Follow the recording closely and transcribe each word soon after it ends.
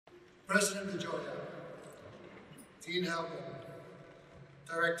President of Georgetown, Dean Hellman,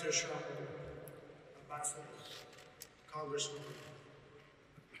 Director Sharman, Ambassadors, Congressmen,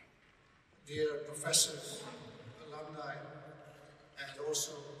 dear professors, alumni, and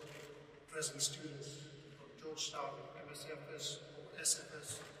also present students from Georgetown, MSFS, or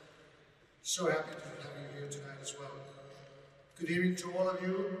SFS. So happy to have you here tonight as well. Good evening to all of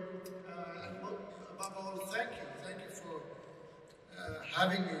you, and above all, thank you. Thank you for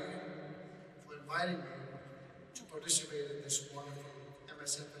having me, for inviting me to participate in this wonderful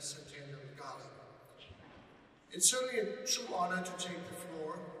MSFS Centennial Gala. It's certainly a true honor to take the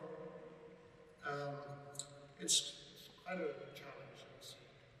floor. It's quite a challenge,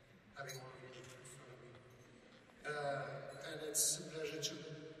 having all of you in front of me. And it's a pleasure to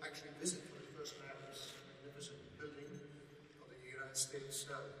actually visit for the first time this magnificent building of the United States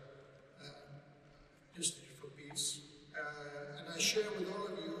Institute for Peace. And I share with all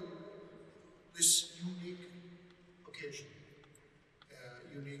of you this unique occasion.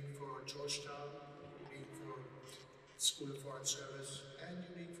 Unique for Georgetown, unique for the School of Foreign Service, and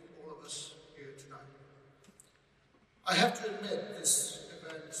unique for all of us here tonight. I have to admit, this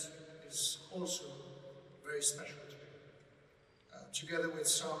event is also very special to me. Together with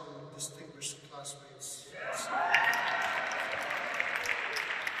some distinguished classmates.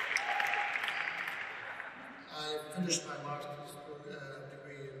 I finished my master's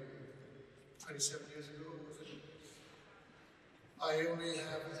degree 27 years ago. I only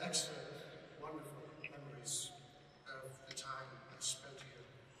have excellent, wonderful memories of the time I spent here.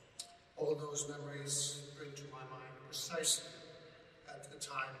 All those memories bring to my mind precisely at a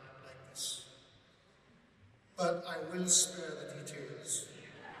time like this. But I will spare the details.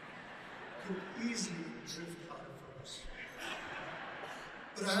 Could easily drift out of focus.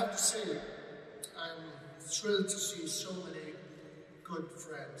 But I have to say, I'm thrilled to see so many good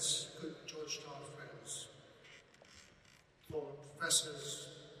friends, good Georgetown friends. For professors,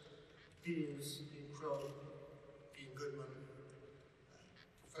 deans, Dean Crow, Dean Goodman,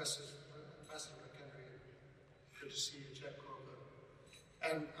 professors, Ambassador McHenry, good to see you, Jack Kroger,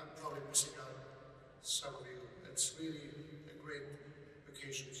 and I'm probably missing out some of you. It's really a great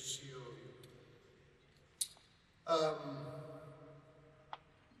occasion to see all of you.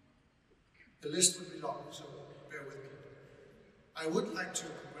 The list would be long, so bear with me. I would like to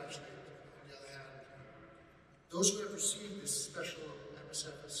congratulate, on the other hand, those who have received this special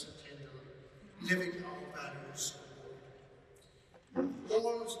MSFS Centennial Living Our Values Award.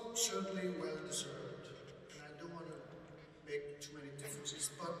 All certainly well deserved, and I don't want to make too many differences,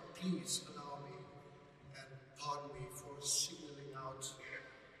 but please allow me and pardon me for signaling out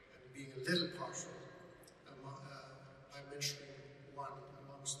and being a little partial by mentioning one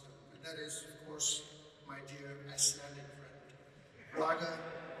amongst them. And that is, of course, my dear Icelandic friend, Ragga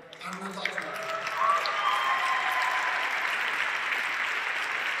Árnadóttir.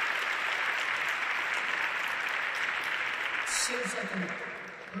 Since I can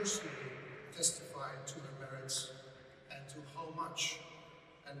personally testify to her merits and to how much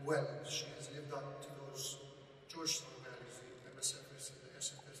and well she has lived up to those Georgetown values, the MSFS and the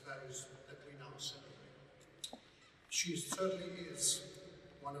SFS values that we now celebrate. She certainly is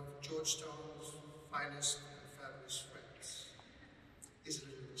one of Georgetown's finest and fabulous friends. Is a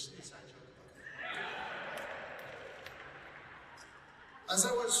little inside joke about that. As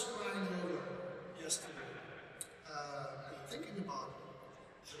I was flying over yesterday, and thinking about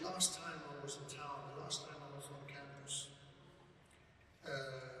the last time I was in town, the last time I was on campus,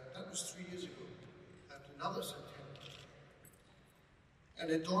 that was 3 years ago, at another centennial.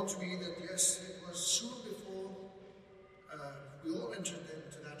 And it dawned to me that yes, it was soon before we all entered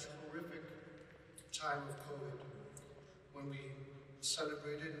into that horrific time of COVID, when we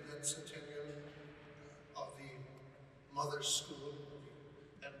celebrated that centennial of the Mother School,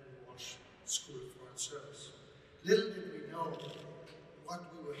 the Edward Walsh School of Foreign Service. Little did we know what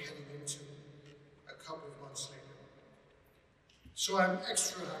we were heading into a couple of months later. So I'm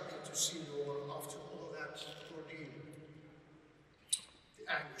extra happy to see you all after all that ordeal, the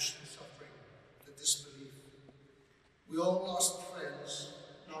anguish, the suffering, the disbelief. We all lost friends,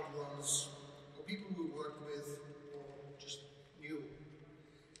 loved ones, or people we worked with or just knew.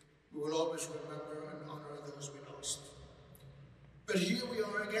 We will always remember and honor those we lost. But here we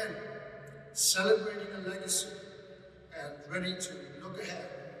are again, celebrating a legacy and ready to look ahead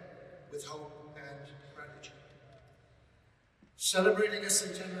with hope and gratitude. Celebrating a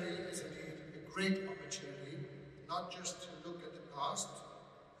centenary is indeed a great opportunity, not just to look at the past,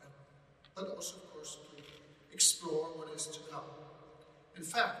 but also, of course, to explore what is to come. In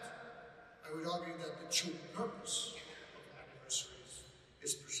fact, I would argue that the true purpose of anniversaries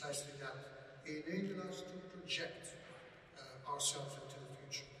is precisely that. They enable us to project ourselves into the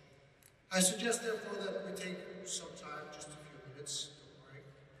future. I suggest, therefore, that we take some time, just a few minutes, don't worry,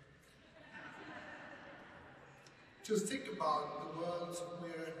 to think about the world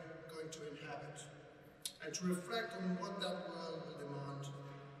we're going to inhabit and to reflect on what that world will demand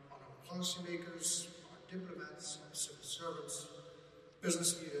on our policymakers, our diplomats, our civil servants,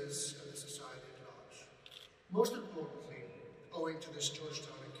 business leaders, and the society at large. Most importantly, owing to this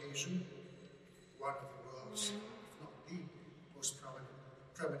Georgetown occasion, one of the world's, if not the most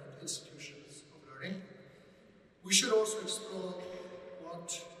prominent institutions of learning, we should also explore what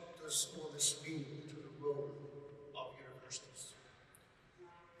does all this mean to the role of universities.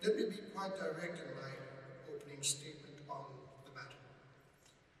 Let me be quite direct in my opening statement on the matter.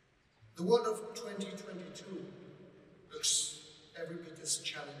 The world of 2022 looks every bit as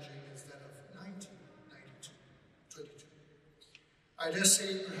challenging as that of 1922. I dare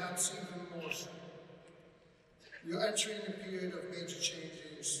say perhaps even more so. We are entering a period of major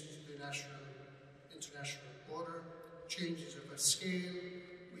changes to the international order, changes of a scale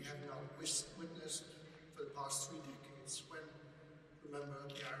we have not witnessed for the past 3 decades when, remember,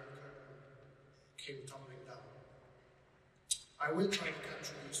 the Iron Curtain came tumbling down. I will try to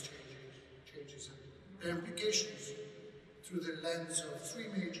capture these changes and their implications through the lens of 3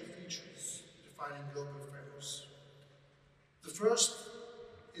 major features defining global affairs. The first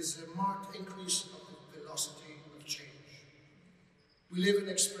is a marked increase of the velocity of change. We live in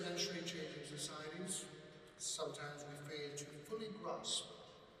exponentially changing societies. Sometimes we fail to fully grasp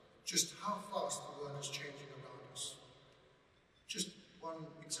just how fast the world is changing around us. Just one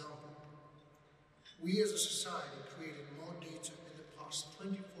example. We as a society created more data in the past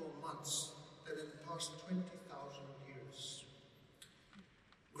 24 months than in the past 20,000 years.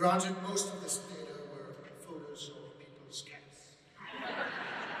 Granted, most of this data were photos of people's cats.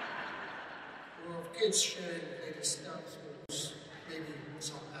 Or of kids sharing the latest dance moves, maybe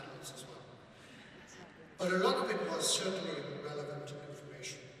some adults as well. But a lot of it was certainly relevant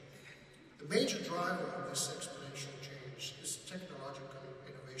information. The major driver of this exponential change is technological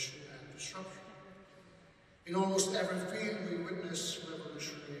innovation and disruption. In almost every field, we witness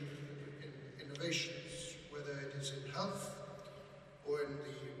revolutionary innovations, whether it is in health, or in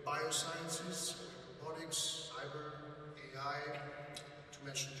the biosciences, robotics, cyber, AI, to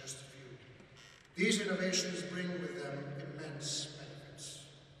mention just a few. These innovations bring with them immense benefits,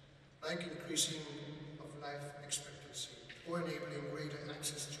 like increasing of life expectancy, or enabling greater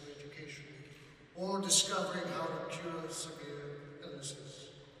access to education, or discovering how to cure severe illnesses.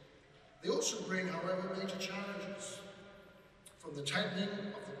 They also bring, however, major challenges, from the tightening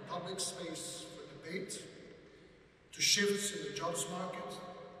of the public space for debate, to shifts in the jobs market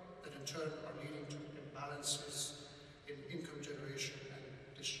that in turn are leading to imbalances in income generation and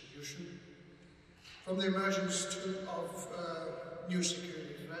distribution, from the emergence of new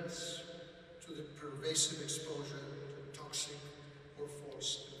security threats to the pervasive exposure to toxic or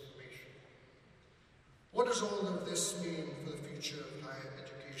false information. What does all of this mean for the future of higher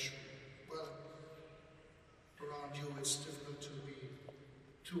education? Well, around you it's difficult to be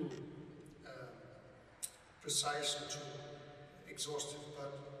too precise or too exhaustive,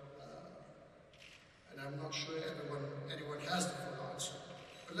 but and I'm not sure anyone has the full answer.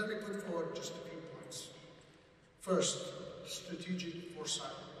 But let me put forward just a few points. First, strategic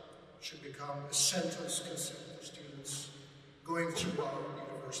foresight should become a central skill-set for students going through our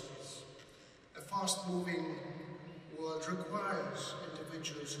universities. A fast-moving world requires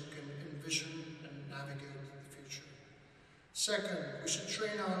individuals who can envision and navigate the future. Second, we should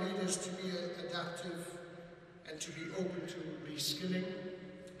train our leaders to be adaptive and to be open to reskilling,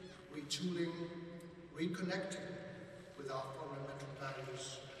 retooling, reconnecting with our fundamental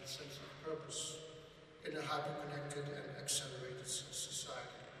values and sense of purpose in a hyper-connected and accelerated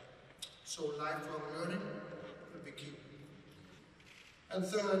society. So lifelong learning will be key. And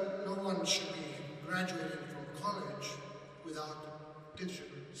third, no one should be graduating from college without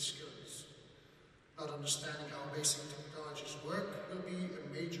digital skills. Not understanding how basic technologies work will be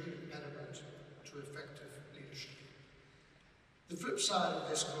a major impediment to effective leadership. The flip side of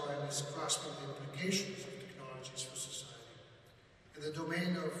this coin is grasping the implications of technologies for society. In the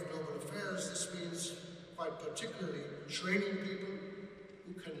domain of global affairs, this means quite particularly training people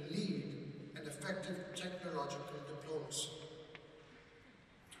who can lead an effective technological diplomacy.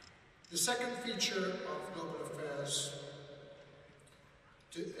 The second feature of global affairs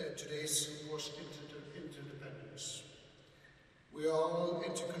today is, of course, interdependence. We are all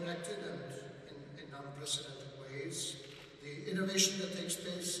interconnected and in unprecedented ways. The innovation that takes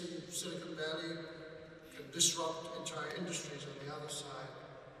place in Silicon Valley can disrupt entire industries on the other side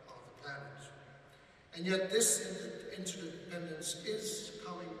And yet this interdependence is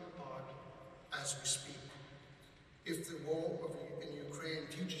coming apart as we speak. If the war in Ukraine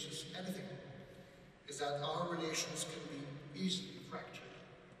teaches us anything, is that our relations can be easily fractured.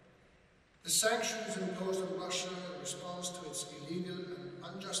 The sanctions imposed on Russia in response to its illegal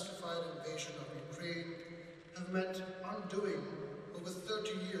and unjustified invasion of Ukraine have meant undoing over 30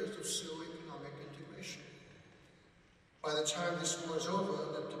 years of slow economic integration. By the time this war is over,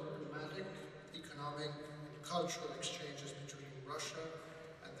 the diplomatic, economic, and cultural exchanges between Russia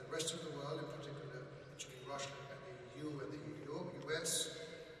and the rest of the world, in particular between Russia and the EU and the US,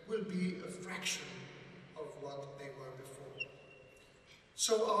 will be a fraction of what they were before.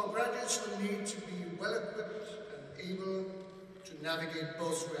 So our graduates will need to be well equipped and able to navigate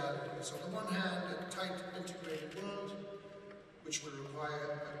both realities. On the one hand, a tight integrated world, which will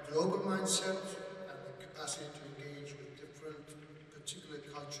require a global mindset and the capacity to engage with different particular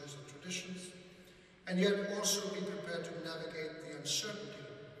cultures and traditions, and yet also be prepared to navigate the uncertainty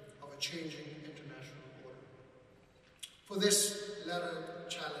of a changing international order. For this latter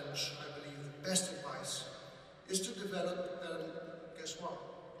challenge, I believe the best advice is to develop guess what?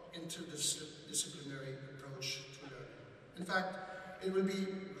 Interdisciplinary approach to learning. In fact, it will be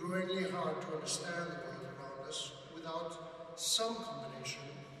growingly hard to understand the world around us without some combination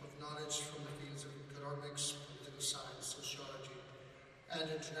of knowledge from the fields of economics, political science, sociology,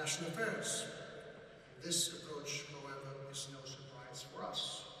 and international affairs. This approach, however, is no surprise for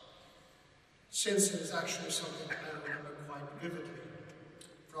us, since it is actually something I remember quite vividly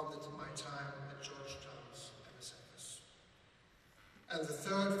from my time at Georgetown's MSFS. And the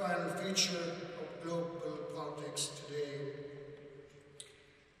third final feature of global politics today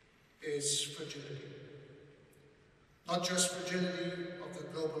is fragility. Not just fragility of the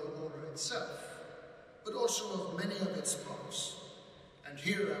global order itself, but also of many of its parts. And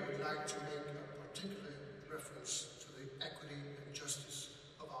here I would like to make a particular reference to the equity and justice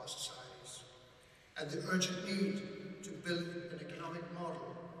of our societies, and the urgent need to build an economic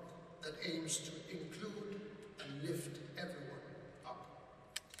model that aims to include and lift everyone up.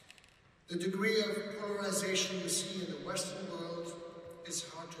 The degree of polarization we see in the Western world is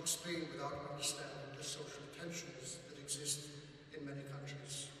hard to explain without understanding the social tensions that exist in many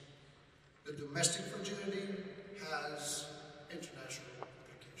countries. The domestic fragility has international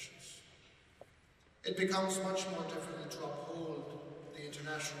implications. It becomes much more difficult to uphold the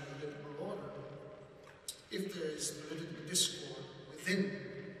international political order if there is political discord within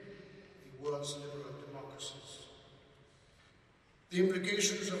the world's liberal democracies. The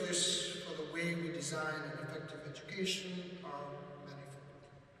implications of this for the way we design an effective education are manifold.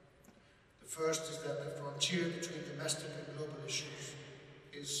 The first is that the frontier between domestic and global issues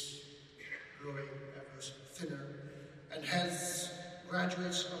is growing ever thinner, and hence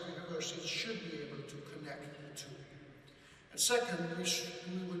graduates of universities should be able to connect the two. And second,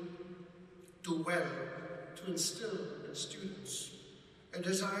 we would do well to instill in students a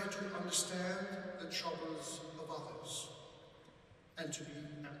desire to understand the troubles of others and to be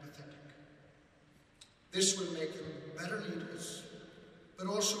empathetic. This will make them better leaders, but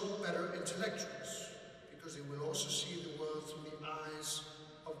also better intellectuals, because they will also see the world through the eyes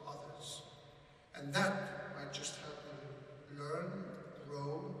of others. And that might just help them learn,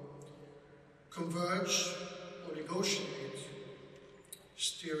 grow, converge, or negotiate,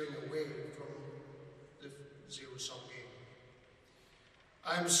 steering away from the zero-sum game.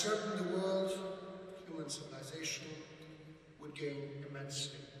 I am certain the world, human civilization, would gain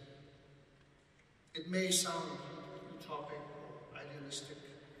immensely. It may sound utopic or idealistic,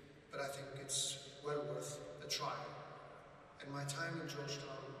 but I think it's well worth a try. And my time in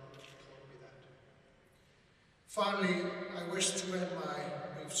Georgetown taught me that. Finally, I wish to end my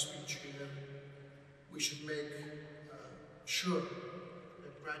brief speech here. We should make sure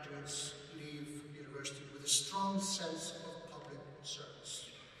that graduates leave university with a strong sense of public service.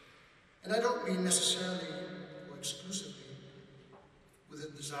 And I don't mean necessarily or exclusively with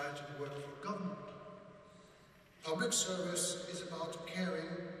a desire to work for government. Public service is about caring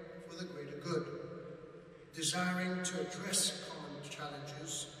for the greater good, desiring to address common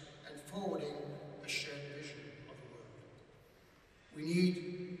challenges, and forwarding a shared vision of the world. We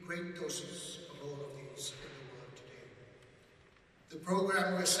need great doses of all of these in the world today. The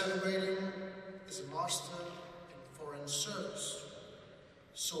program we're celebrating is a master in foreign service.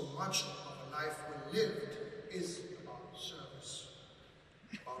 So much of a life well lived is about service,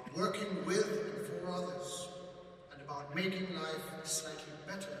 about working with and for others, and about making life slightly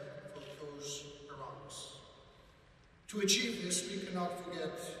better for those around us. To achieve this, we cannot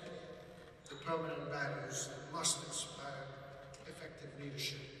forget the permanent values that must inspire effective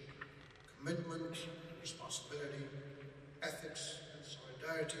leadership: commitment and responsibility, ethics and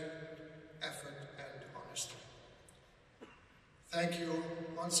solidarity, effort and honesty. Thank you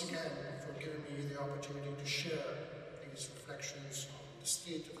once again for giving me the opportunity to share these reflections on the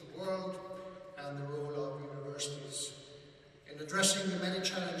state of the world and the role of universities in addressing the many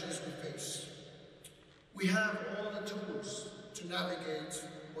challenges we face. We have all the tools to navigate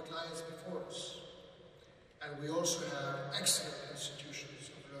what lies before us, and we also have excellent institutions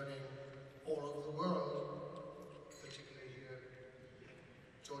of learning all over the world, particularly here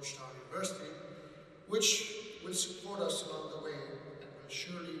at Georgetown University, which will support us along the way and will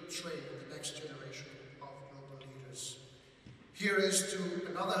surely train the next generation of global leaders. Here is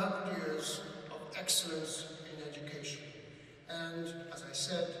to another 100 years of excellence in education. And, as I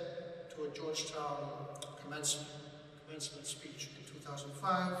said, to a Georgetown commencement speech in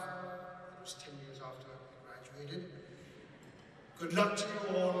 2005, it was 10 years after I graduated. Good luck to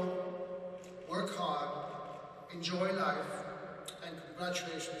you all, work hard, enjoy life, and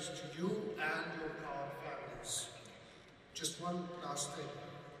congratulations to you and your proud families. Just one last thing.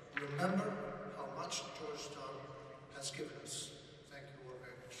 Remember how much Georgetown has given us.